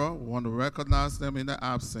We want to recognize them in the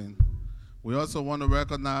absence. We also want to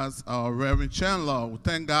recognize our Reverend Chandler. We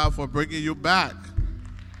thank God for bringing you back.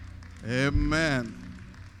 Amen.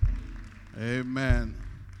 Amen.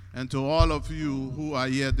 And to all of you who are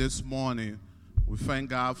here this morning, we thank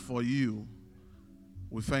God for you.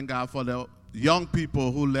 We thank God for the young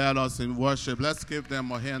people who led us in worship. Let's give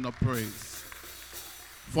them a hand of praise.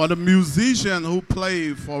 For the musician who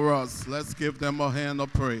played for us, let's give them a hand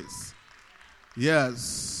of praise.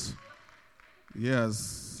 Yes.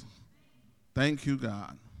 Yes. Thank you,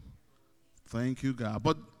 God. Thank you, God.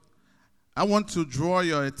 But I want to draw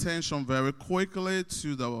your attention very quickly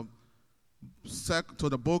to the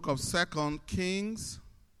book of 2 Kings.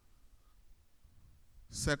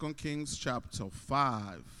 2 Kings chapter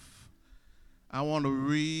 5. I want to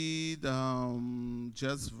read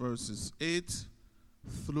just verses 8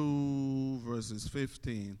 through verses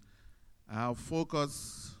 15. Our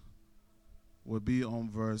focus will be on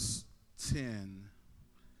verse 10.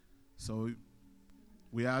 So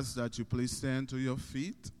we ask that you please stand to your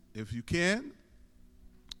feet, if you can,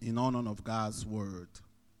 in honor of God's word.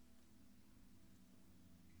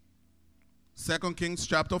 2 Kings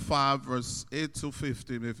chapter 5, verse 8 to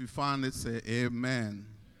 15. If you find it, say amen.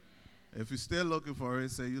 If you're still looking for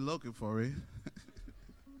it, say you're looking for it.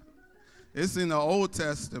 It's in the Old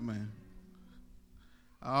Testament.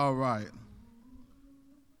 All right.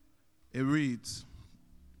 It reads,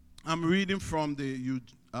 I'm reading from the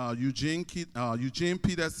Eugene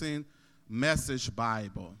Peterson Message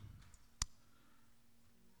Bible.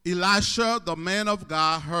 Elisha, the man of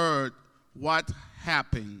God, heard what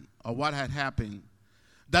had happened,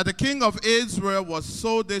 that the king of Israel was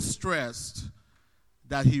so distressed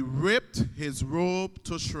that he ripped his robe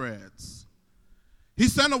to shreds. He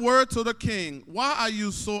sent a word to the king, why are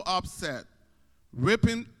you so upset,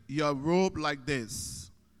 ripping your robe like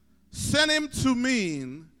this? Send him to me,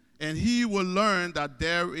 and he will learn that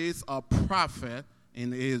there is a prophet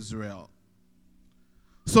in Israel.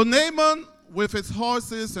 So Naaman, with his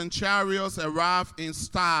horses and chariots, arrived in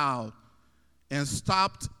style and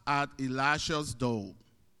stopped at Elisha's door.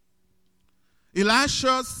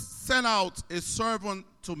 Elisha sent out a servant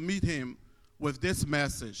to meet him with this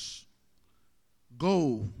message.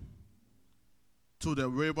 Go to the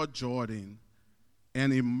river Jordan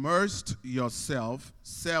and immerse yourself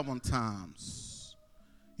 7 times.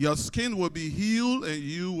 Your skin will be healed and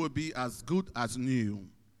you will be as good as new.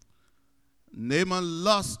 Naaman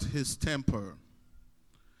lost his temper.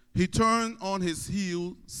 He turned on his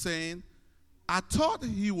heel, saying, I thought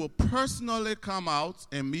he would personally come out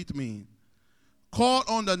and meet me, call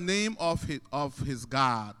on the name of his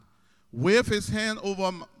God, wave his hand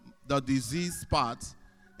over the diseased spot,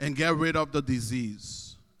 and get rid of the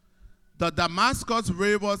disease. The Damascus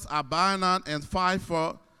rivers Abana and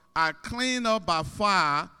Pfeiffer are cleaner by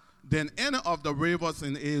far than any of the rivers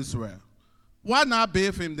in Israel. Why not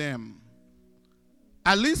bathe in them?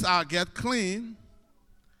 At least I'll get clean.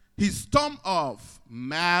 He stormed off,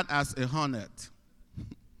 mad as a hornet.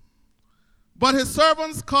 But his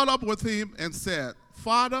servants caught up with him and said,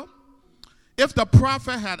 Father, if the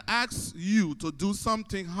prophet had asked you to do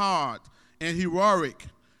something hard and heroic,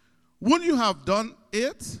 wouldn't you have done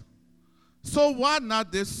it? So why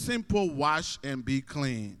not this simple wash and be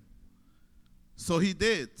clean? So he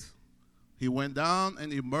did. He went down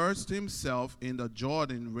and immersed himself in the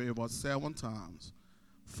Jordan River 7 times,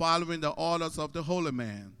 following the orders of the holy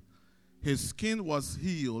man. His skin was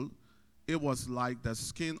healed. It was like the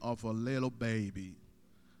skin of a little baby.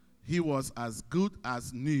 He was as good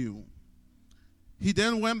as new. He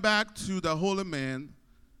then went back to the holy man.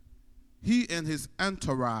 He and his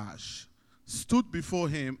entourage stood before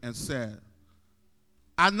him and said,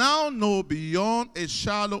 I now know beyond a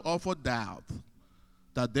shadow of a doubt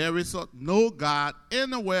that there is no God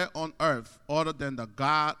anywhere on earth other than the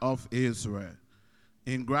God of Israel.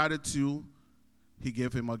 In gratitude, he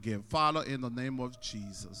gave him a gift. Father, in the name of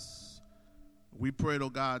Jesus, we pray, oh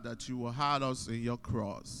God, that you will hide us in your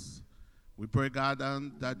cross. We pray, God,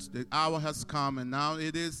 that the hour has come, and now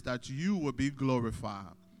it is that you will be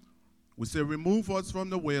glorified. We say, remove us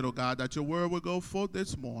from the way, oh God, that your word will go forth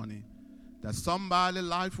this morning, that somebody's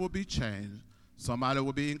life will be changed, somebody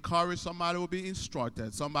will be encouraged, somebody will be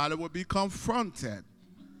instructed, somebody will be confronted.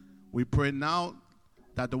 We pray now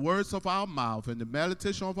that the words of our mouth and the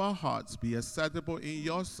meditation of our hearts be acceptable in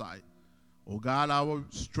your sight. O God, our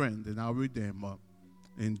strength and our Redeemer,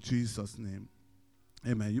 in Jesus' name.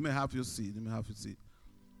 Amen. You may have your seat. You may have your seat.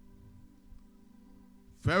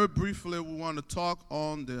 Very briefly, we want to talk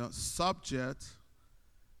on the subject,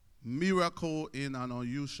 miracle in an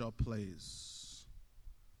unusual place.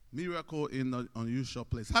 Miracle in an unusual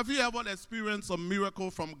place. Have you ever experienced a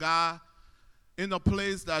miracle from God in a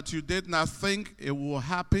place that you did not think it will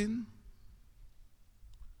happen?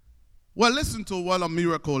 Well, listen to what a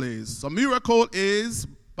miracle is. A miracle is,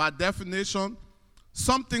 by definition,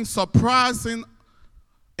 something surprising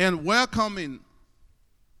and welcoming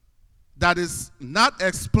that is not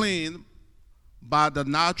explained by the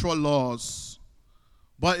natural laws,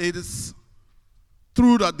 but it is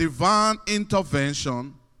through the divine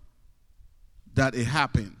intervention that it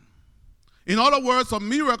happened. In other words, a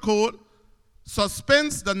miracle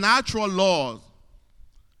suspends the natural laws.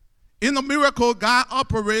 In a miracle, God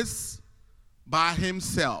operates by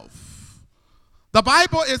himself. The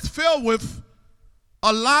Bible is filled with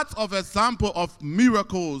a lot of examples of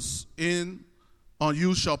miracles in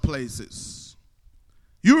unusual places.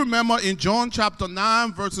 You remember in John chapter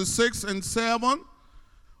 9, verses 6 and 7,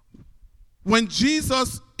 when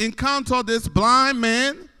Jesus encountered this blind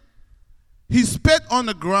man, he spit on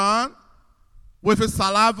the ground with his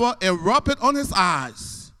saliva and rubbed it on his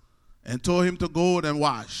eyes and told him to go and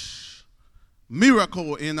wash.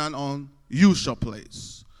 Miracle in an unusual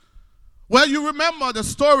place. Well, you remember the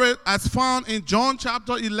story as found in John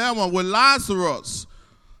chapter 11 with Lazarus.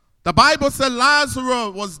 The Bible said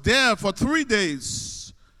Lazarus was dead for 3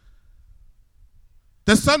 days.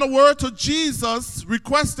 They sent a word to Jesus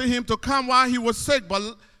requesting him to come while he was sick,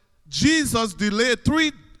 but Jesus delayed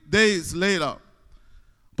 3 days later.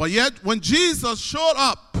 But yet, when Jesus showed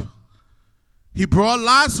up, he brought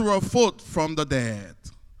Lazarus forth from the dead.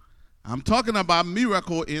 I'm talking about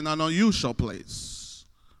miracle in an unusual place.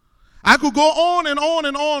 I could go on and on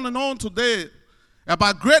and on and on today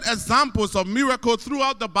about great examples of miracles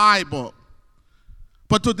throughout the Bible.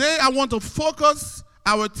 But today I want to focus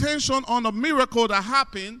our attention on a miracle that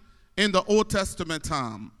happened in the Old Testament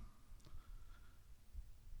time.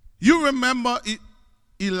 You remember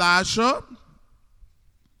Elisha?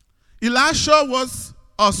 Elisha was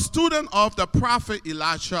a student of the prophet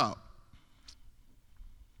Elisha.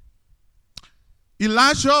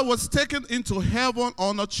 Elijah was taken into heaven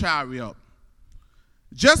on a chariot.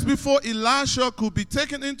 Just before Elisha could be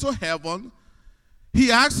taken into heaven,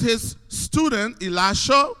 he asked his student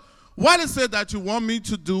Elisha, "What is it that you want me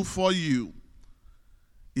to do for you?"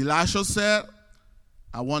 Elisha said,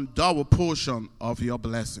 "I want double portion of your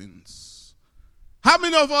blessings." How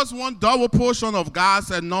many of us want double portion of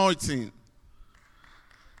God's anointing?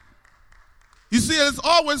 You see, it's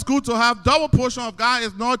always good to have double portion of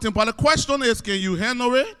God's anointing, but the question is, can you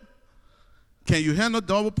handle it? Can you handle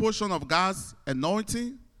double portion of God's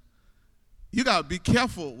anointing? You got to be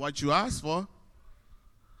careful what you ask for.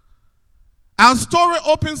 Our story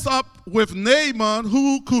opens up with Naaman,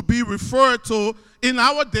 who could be referred to in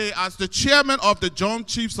our day as the chairman of the Joint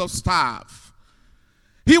Chiefs of Staff.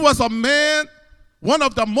 He was a man, one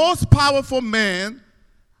of the most powerful men,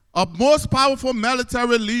 of most powerful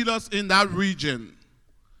military leaders in that region.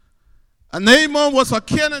 And Naaman was a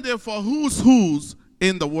candidate for who's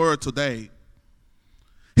in the world today.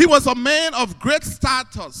 He was a man of great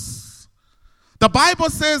status. The Bible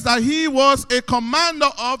says that he was a commander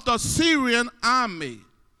of the Syrian army.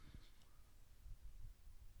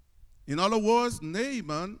 In other words,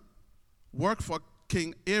 Naaman worked for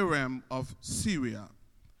King Aram of Syria.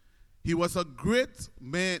 He was a great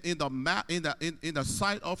man in the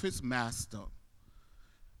sight of his master.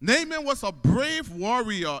 Naaman was a brave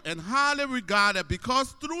warrior and highly regarded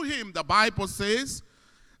because through him, the Bible says,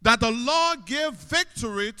 that the Lord gave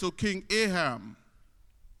victory to King Ahab.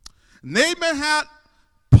 Naaman had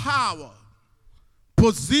power,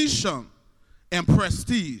 position, and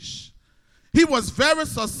prestige. He was very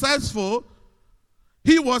successful.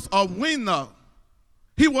 He was a winner.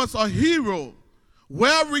 He was a hero,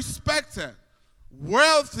 well-respected,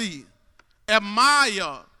 wealthy,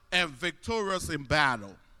 admired, and victorious in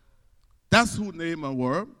battle. That's who Naaman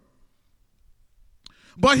was.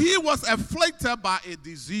 But he was afflicted by a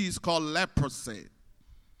disease called leprosy.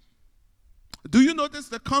 Do you notice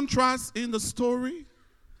the contrast in the story?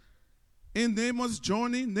 In Naaman's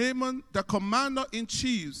journey, Naaman, the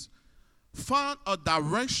commander-in-chief, found a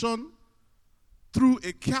direction through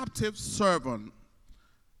a captive servant.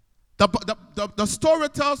 The story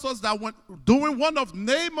tells us that during one of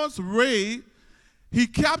Naaman's raids, he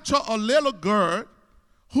captured a little girl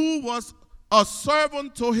who was a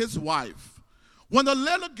servant to his wife. When the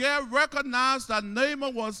little girl recognized that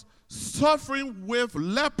Naaman was suffering with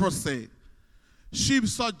leprosy, she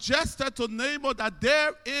suggested to Naaman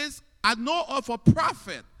that I know of a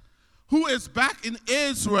prophet who is back in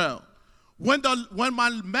Israel. When my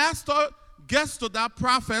master gets to that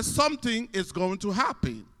prophet, something is going to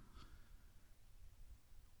happen.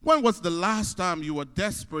 When was the last time you were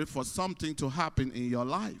desperate for something to happen in your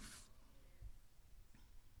life?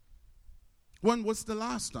 When was the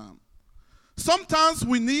last time? Sometimes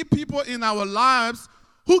we need people in our lives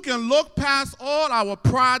who can look past all our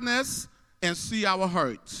proudness and see our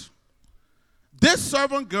hurt. This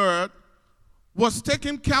servant girl was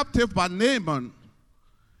taken captive by Naaman.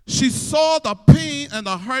 She saw the pain and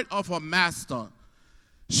the hurt of her master.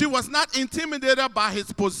 She was not intimidated by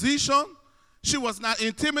his position. She was not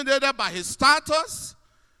intimidated by his status.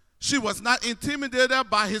 She was not intimidated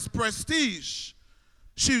by his prestige.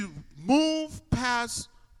 She moved past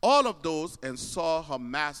all of those and saw her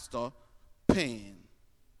master pain.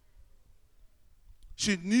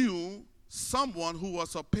 She knew someone who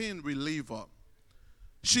was a pain reliever.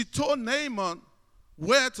 She told Naaman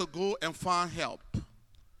where to go and find help.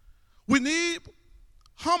 We need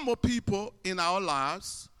humble people in our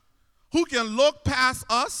lives who can look past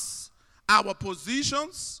us, our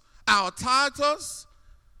positions, our titles,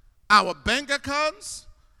 our bank accounts,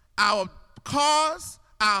 our cars,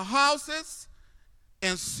 our houses,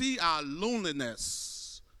 and see our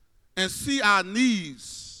loneliness and see our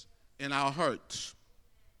needs and our hurt.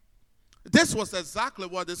 This was exactly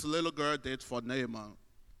what this little girl did for Naaman.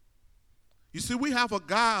 You see, we have a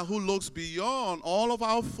God who looks beyond all of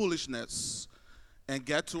our foolishness and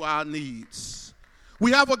get to our needs.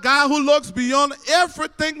 We have a God who looks beyond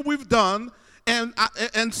everything we've done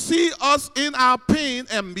and see us in our pain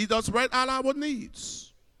and meet us right at our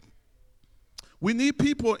needs. We need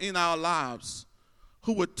people in our lives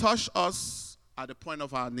who would touch us at the point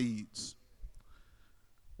of our needs.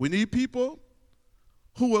 We need people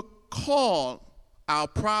who will call our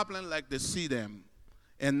problem like they see them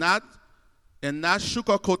and not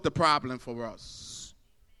sugarcoat the problem for us.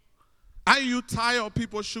 Are you tired of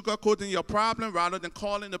people sugarcoating your problem rather than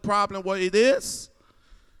calling the problem what it is?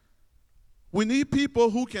 We need people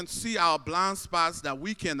who can see our blind spots that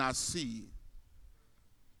we cannot see.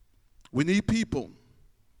 We need people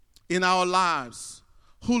in our lives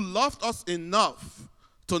who loved us enough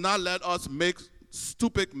to not let us make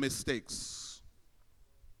stupid mistakes.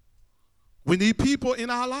 We need people in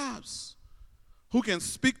our lives who can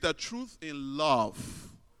speak the truth in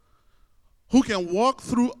love, who can walk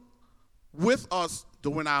through with us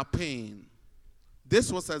during our pain.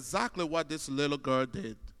 This was exactly what this little girl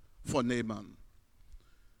did for Naaman.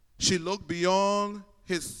 She looked beyond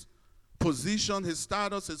his position, his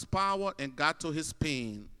status, his power, and got to his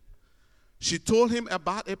pain. She told him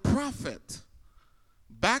about a prophet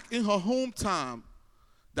back in her hometown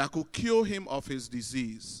that could cure him of his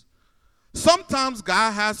disease. Sometimes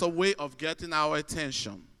God has a way of getting our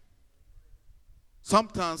attention.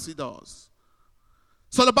 Sometimes he does.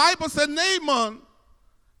 So the Bible said Naaman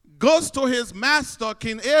goes to his master,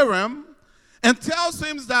 King Aram, and tells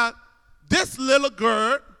him that this little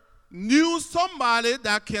girl knew somebody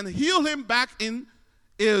that can heal him back in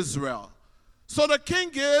Israel. So the king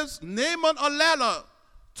gives Naaman a letter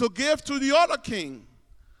to give to the other king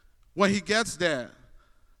when he gets there.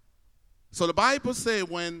 So the Bible says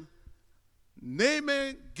when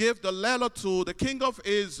Naaman gave the letter to the king of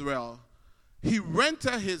Israel, he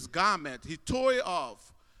rented his garment, he tore it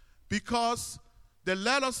off, because the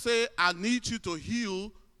letter said, I need you to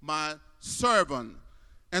heal my servant.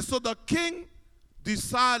 And so the king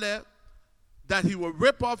decided that he would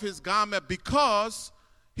rip off his garment because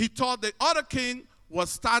he thought the other king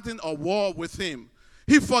was starting a war with him.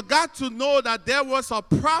 He forgot to know that there was a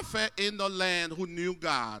prophet in the land who knew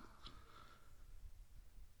God.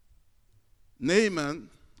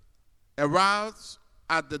 Naaman arrives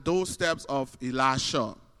at the doorsteps of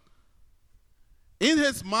Elisha. In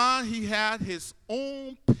his mind, he had his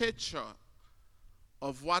own picture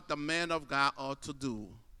of what the man of God ought to do.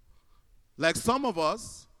 Like some of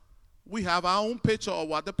us, we have our own picture of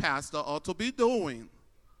what the pastor ought to be doing.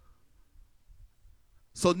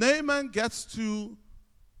 So Naaman gets to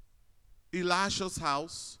Elisha's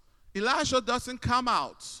house. Elisha doesn't come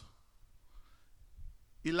out.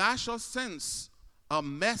 Elisha sends a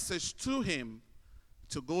message to him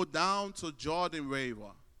to go down to Jordan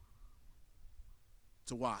River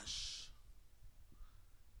to wash.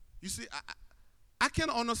 You see, I can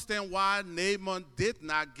understand why Naaman did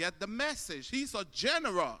not get the message. He's a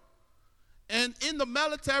general. And in the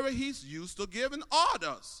military, he's used to giving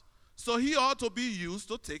orders. So he ought to be used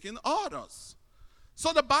to taking orders.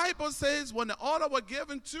 So the Bible says when the order was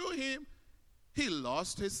given to him, he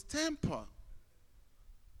lost his temper.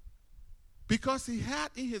 Because he had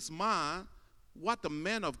in his mind what the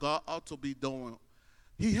man of God ought to be doing.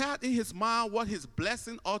 He had in his mind what his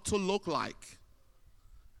blessing ought to look like.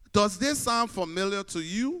 Does this sound familiar to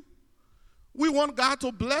you? We want God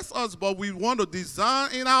to bless us, but we want to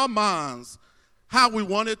design in our minds how we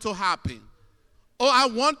want it to happen. Oh, I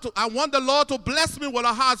want the Lord to bless me with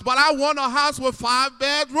a house, but I want a house with 5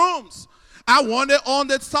 bedrooms. I want it on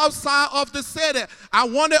the south side of the city. I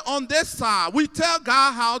want it on this side. We tell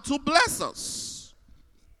God how to bless us.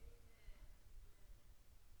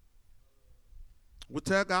 We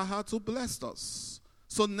tell God how to bless us.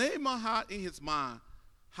 So Naaman had in his mind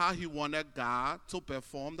how he wanted God to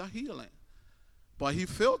perform the healing. But he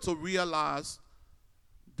failed to realize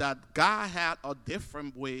that God had a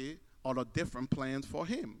different way or a different plans for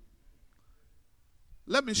him.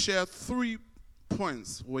 Let me share 3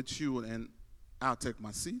 points with you, and I'll take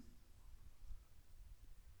my seat.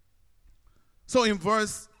 So in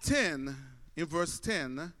verse 10,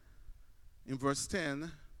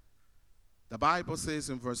 the Bible says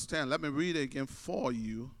in verse 10, let me read it again for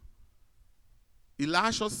you.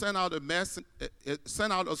 Elisha sent out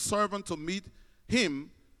a servant to meet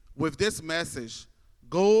him with this message: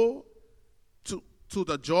 go to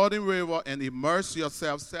the Jordan River and immerse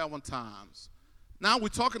yourself 7 times. Now we're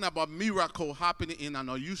talking about miracle happening in an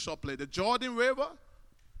unusual place. The Jordan River,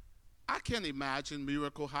 I can't imagine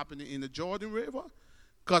miracle happening in the Jordan River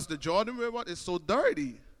because the Jordan River is so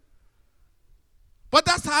dirty. But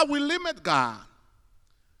that's how we limit God.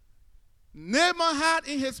 Naaman had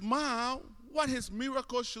in his mind what his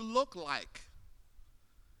miracle should look like.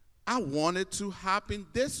 I want it to happen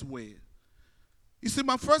this way. You see,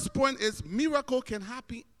 my first point is miracle can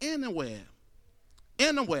happen anywhere.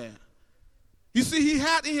 Anywhere. You see, he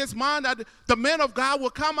had in his mind that the man of God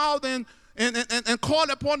will come out and call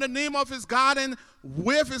upon the name of his God and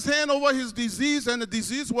wave his hand over his disease, and the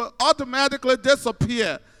disease will automatically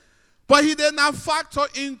disappear. But he did not factor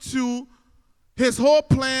into his whole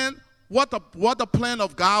plan what the plan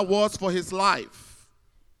of God was for his life.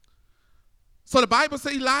 So the Bible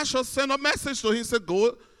says Elisha sent a message to him. He said,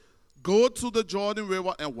 go to the Jordan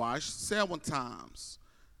River and wash 7 times.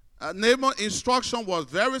 Naaman's instruction was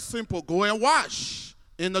very simple: go and wash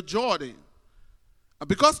in the Jordan.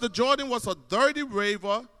 Because the Jordan was a dirty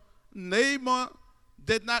river, Naaman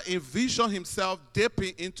did not envision himself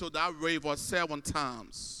dipping into that river 7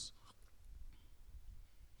 times.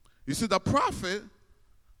 You see, the prophet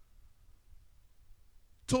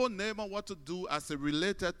told Naaman what to do as it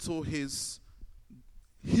related to his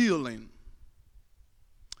healing.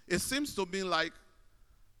 It seems to me like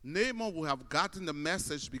Naaman would have gotten the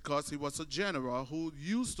message because he was a general who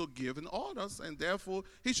used to give in orders, and therefore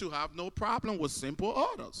he should have no problem with simple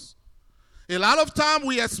orders. A lot of time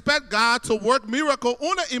we expect God to work miracle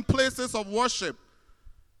only in places of worship.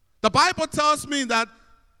 The Bible tells me that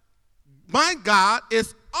my God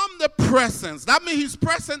is omnipresent. That means he's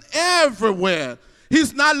present everywhere.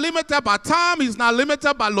 He's not limited by time. He's not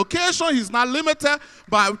limited by location. He's not limited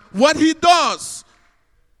by what he does.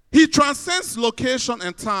 He transcends location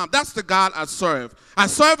and time. That's the God I serve. I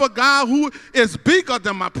serve a God who is bigger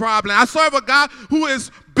than my problem. I serve a God who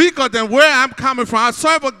is bigger than where I'm coming from. I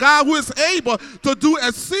serve a God who is able to do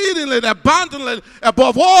exceedingly, abundantly,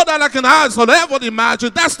 above all that I can ask or ever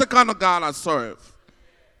imagine. That's the kind of God I serve.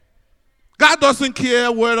 God doesn't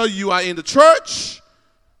care whether you are in the church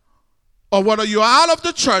or whether you are out of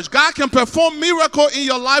the church. God can perform miracle in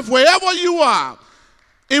your life wherever you are.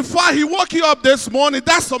 In fact, he woke you up this morning.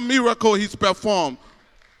 That's a miracle he's performed.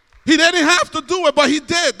 He didn't have to do it, but he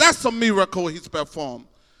did. That's a miracle he's performed.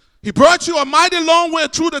 He brought you a mighty long way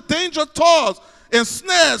through the danger, toils, and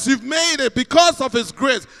snares. You've made it because of his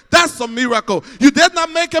grace. That's a miracle. You did not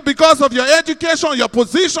make it because of your education, your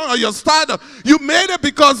position, or your status. You made it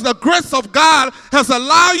because the grace of God has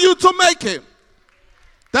allowed you to make it.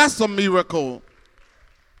 That's a miracle.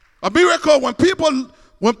 A miracle when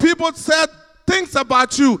people said things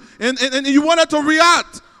about you and you wanted to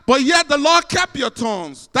react, but yet the Lord kept your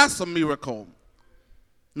tongues. That's a miracle.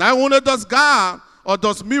 Not only does God or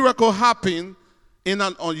does miracle happen in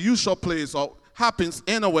an unusual place or happens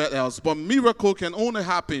anywhere else, but miracle can only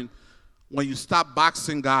happen when you stop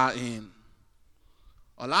boxing God in.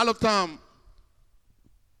 A lot of time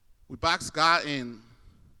we box God in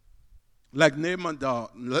like Naaman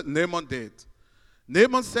did.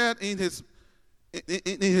 Naaman said in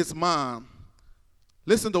his mind,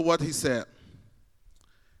 listen to what he said.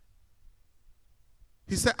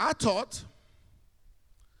 He said, I thought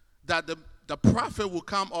that the prophet would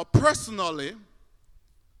come up personally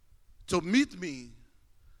to meet me.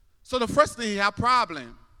 So the first thing, he had a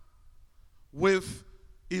problem with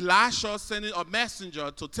Elisha sending a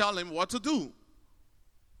messenger to tell him what to do.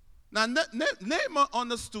 Now, Naaman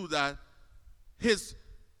understood that his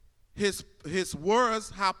words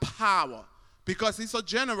have power. Because he's a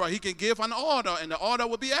general, he can give an order and the order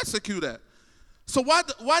will be executed. So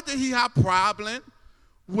why did he have problem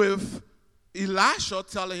with Elisha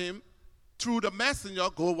telling him through the messenger,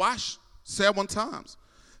 go wash 7 times?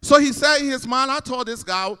 So he said in his mind, I thought this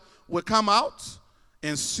guy would come out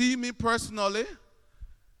and see me personally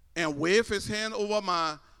and wave his hand over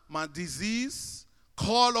my disease,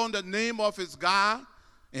 call on the name of his God,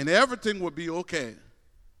 and everything would be okay.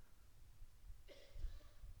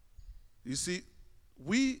 You see,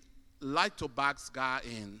 we like to box God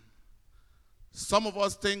in. Some of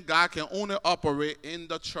us think God can only operate in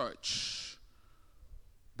the church.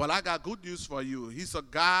 But I got good news for you. He's a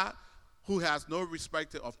God who has no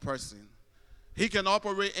respect of person. He can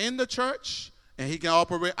operate in the church, and he can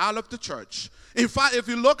operate out of the church. In fact, if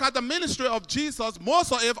you look at the ministry of Jesus,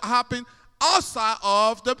 most of it happened outside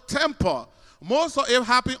of the temple. Most of it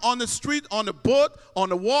happened on the street, on the boat, on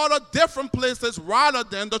the water, different places rather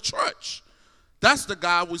than the church. That's the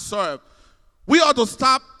God we serve. We ought to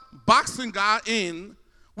stop boxing God in.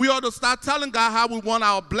 We ought to start telling God how we want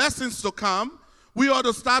our blessings to come. We ought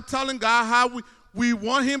to start telling God how we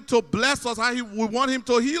want him to bless us, how we want him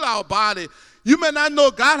to heal our body. You may not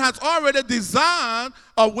know God has already designed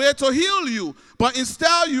a way to heal you, but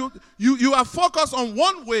instead you are focused on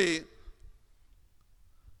one way.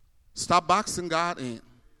 Stop boxing God in.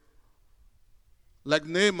 Like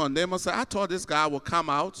Naaman said, I thought this guy would come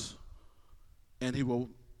out and he will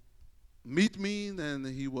meet me, and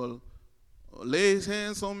he will lay his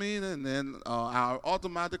hands on me, and then I'll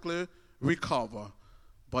automatically recover.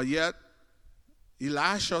 But yet,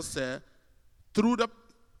 Elisha said, through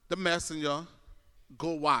the messenger,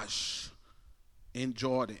 go wash in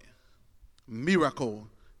Jordan. Miracle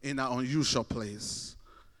in an unusual place.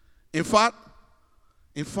 In fact,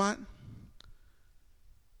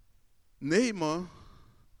 Naaman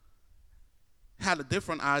had a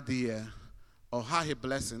different idea of how his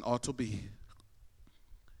blessing ought to be.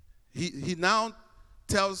 He now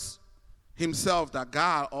tells himself that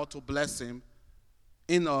God ought to bless him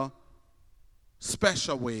in a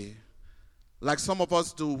special way. Like some of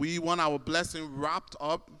us do. We want our blessing wrapped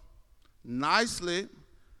up nicely,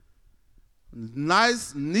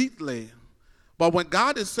 neatly. But when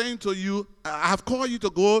God is saying to you, I have called you to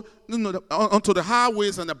go onto the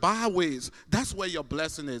highways and the byways, that's where your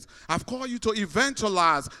blessing is. I've called you to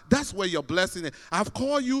evangelize, that's where your blessing is. I've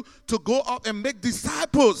called you to go up and make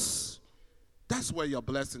disciples, that's where your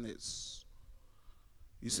blessing is.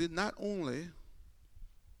 You see, not only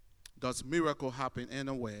does miracle happen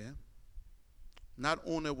anywhere, not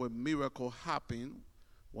only will miracle happen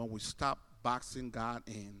when we stop boxing God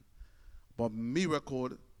in, but miracle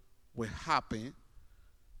will happen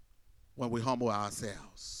when we humble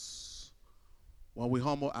ourselves. When we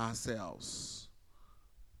humble ourselves.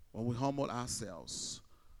 When we humble ourselves.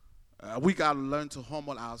 We got to learn to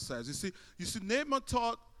humble ourselves. You see, Naaman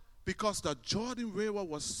thought because the Jordan River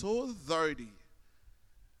was so dirty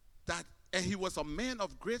and he was a man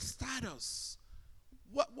of great status.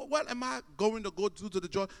 What am I going to go do to the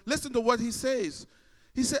Jordan? Listen to what he says.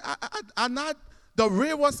 He said, are not the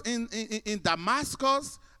rivers in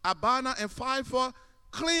Damascus, Abana, and Pharpar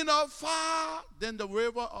cleaner far than the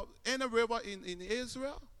river of any river in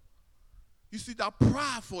Israel? You see, that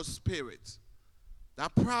prideful spirit.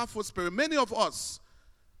 That prideful spirit. Many of us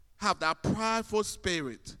have that prideful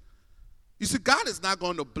spirit. You see, God is not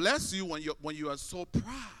going to bless you when you are so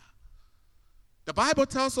proud. The Bible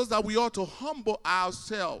tells us that we ought to humble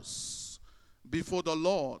ourselves before the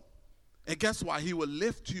Lord. And guess what? He will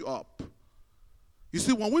lift you up. You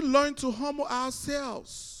see, when we learn to humble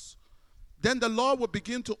ourselves, then the Lord will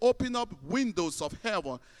begin to open up windows of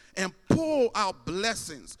heaven and pour out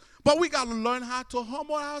blessings. But we got to learn how to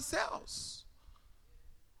humble ourselves.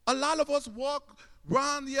 A lot of us walk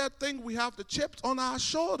around here think we have the chips on our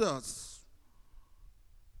shoulders.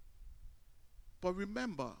 But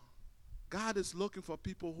remember, God is looking for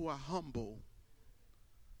people who are humble.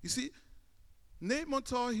 You see, Naaman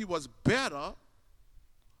thought he was better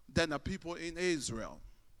than the people in Israel.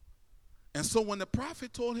 And so when the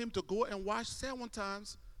prophet told him to go and wash 7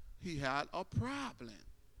 times, he had a problem.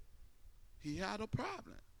 He had a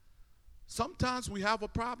problem. Sometimes we have a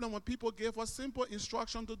problem when people give us simple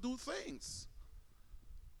instruction to do things.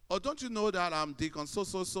 Or don't you know that I'm deacon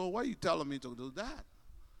so? Why are you telling me to do that?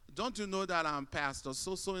 Don't you know that I'm pastor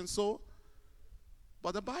so and so?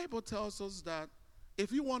 But the Bible tells us that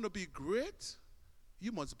if you want to be great,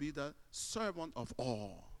 you must be the servant of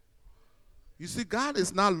all. You see, God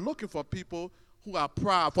is not looking for people who are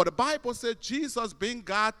proud. For the Bible said Jesus, being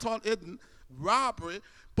God, taught it robbery,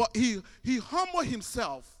 but he humbled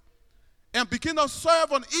himself and became a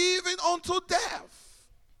servant even unto death,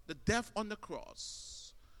 the death on the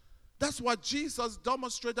cross. That's what Jesus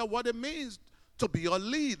demonstrated what it means to be a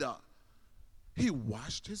leader. He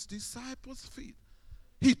washed his disciples' feet.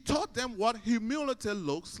 He taught them what humility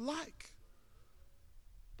looks like.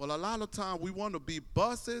 But a lot of times we want to be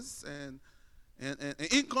bosses and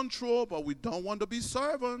in control, but we don't want to be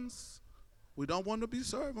servants. We don't want to be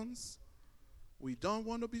servants. We don't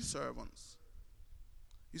want to be servants.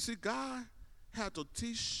 You see, God had to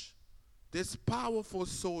teach this powerful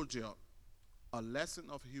soldier a lesson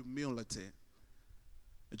of humility.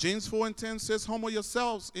 James 4:10 says, humble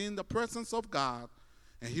yourselves in the presence of God,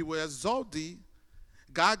 and he will exalt thee.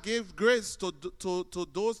 God gave grace to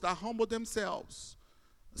those that humble themselves.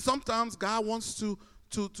 Sometimes God wants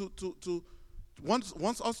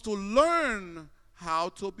wants us to learn how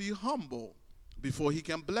to be humble before he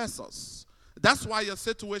can bless us. That's why your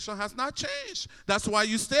situation has not changed. That's why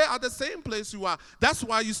you stay at the same place you are. That's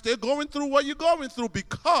why you stay going through what you're going through,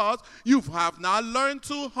 because you have not learned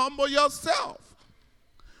to humble yourself.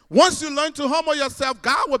 Once you learn to humble yourself,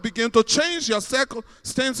 God will begin to change your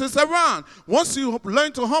circumstances around. Once you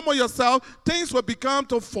learn to humble yourself, things will begin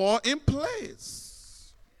to fall in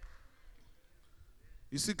place.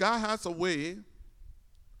 You see, God has a way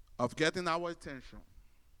of getting our attention.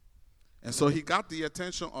 And so he got the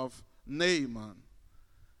attention of Naaman.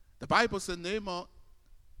 The Bible said Naaman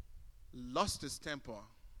lost his temper.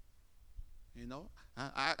 You know,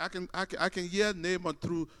 I can hear Naaman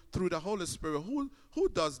through the Holy Spirit. Who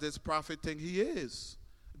does this prophet think he is?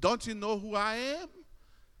 Don't you know who I am?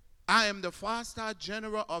 I am the 5-star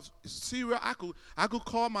general of Syria. I could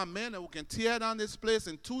call my men and we can tear down this place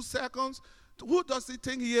in 2 seconds. Who does he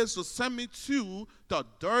think he is to send me to the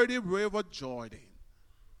dirty river Jordan?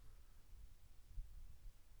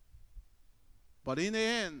 But in the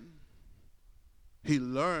end, he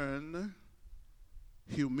learned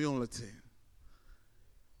humility.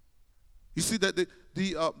 You see that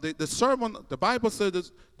the servant, the Bible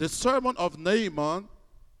says the servant of Naaman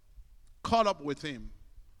caught up with him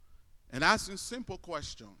and asked him a simple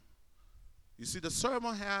question. You see, the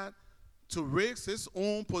servant had to raise his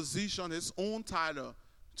own position, his own title,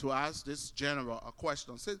 to ask this general a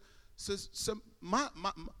question. Says,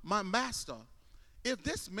 my master, if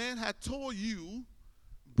this man had told you,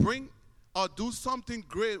 bring or do something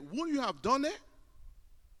great, wouldn't you have done it?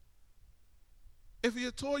 If he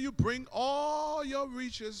had told you, bring all your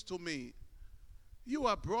riches to me, you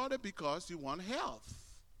have brought it because you want health.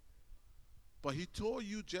 But he told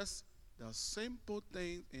you just the simple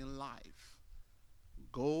thing in life.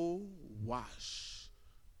 Go wash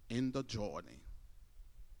in the Jordan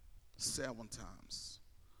 7 times.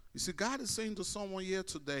 You see, God is saying to someone here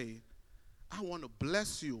today, I want to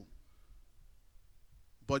bless you,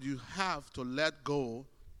 but you have to let go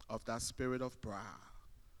of that spirit of pride.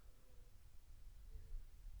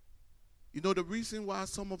 You know, the reason why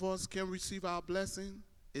some of us can't receive our blessing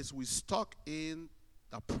is we stuck in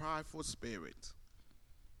the prideful spirit.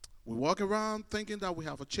 We walk around thinking that we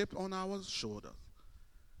have a chip on our shoulder.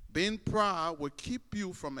 Being proud will keep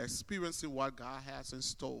you from experiencing what God has in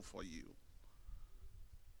store for you.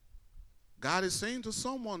 God is saying to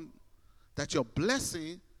someone that your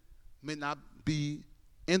blessing may not be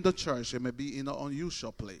in the church. It may be in an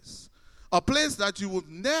unusual place. A place that you would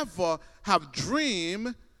never have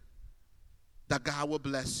dreamed that God will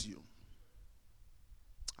bless you.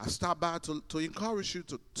 I stopped by to encourage you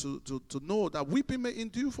to know that weeping may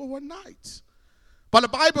endure for one night. But the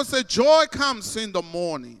Bible says joy comes in the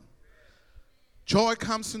morning. Joy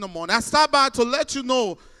comes in the morning. I stopped by to let you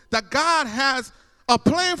know that God has a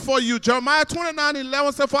plan for you. Jeremiah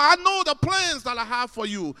 29:11 says, for I know the plans that I have for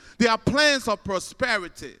you. They are plans of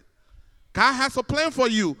prosperity. God has a plan for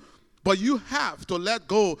you, but you have to let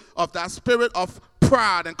go of that spirit of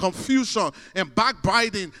pride and confusion and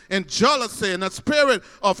backbiting and jealousy and a spirit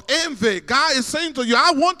of envy. God is saying to you,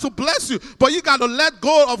 I want to bless you, but you got to let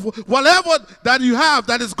go of whatever that you have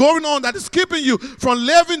that is going on, that is keeping you from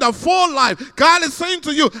living the full life. God is saying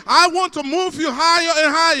to you, I want to move you higher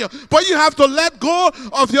and higher, but you have to let go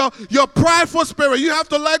of your prideful spirit. You have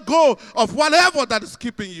to let go of whatever that is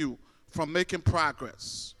keeping you from making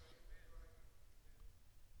progress.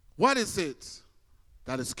 What is it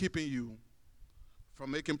that is keeping you from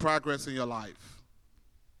making progress in your life?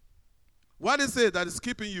 What is it that is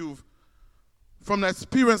keeping you from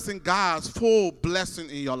experiencing God's full blessing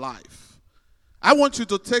in your life? I want you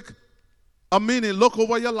to take a minute, look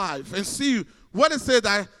over your life, and see what is it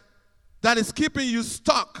that is keeping you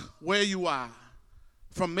stuck where you are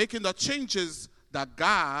from making the changes that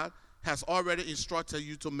God has already instructed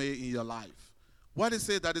you to make in your life. What is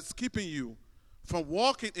it that is keeping you from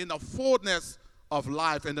walking in the fullness of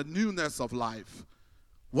life and the newness of life?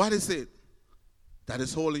 What is it that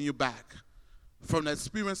is holding you back? from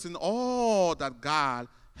experiencing all that God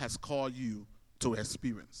has called you to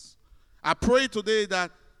experience. I pray today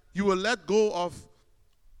that you will let go of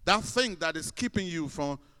that thing that is keeping you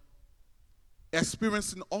from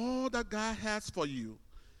experiencing all that God has for you.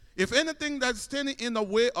 If anything that's standing in the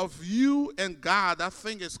way of you and God, that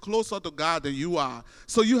thing is closer to God than you are.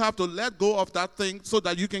 So you have to let go of that thing so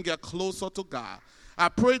that you can get closer to God. I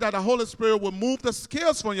pray that the Holy Spirit will move the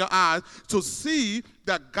scales from your eyes to see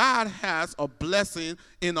that God has a blessing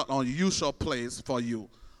in an unusual place for you.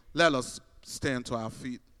 Let us stand to our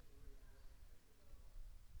feet.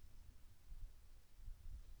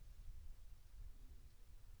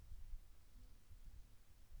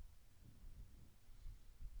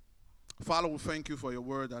 Father, we thank you for your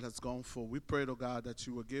word that has gone forth. We pray, to God, that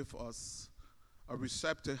you will give us a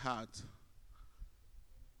receptive heart,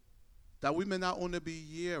 that we may not only be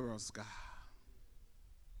hearers, God,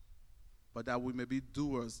 but that we may be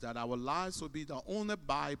doers, that our lives will be the only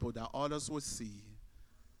Bible that others will see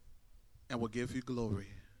and will give you glory.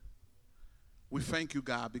 We thank you,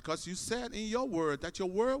 God, because you said in your word that your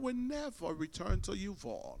word will never return to you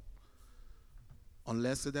void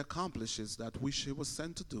unless it accomplishes that which it was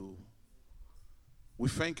sent to do. We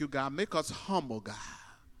thank you, God. Make us humble, God.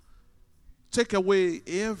 Take away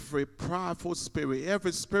every prideful spirit,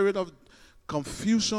 every spirit of confusion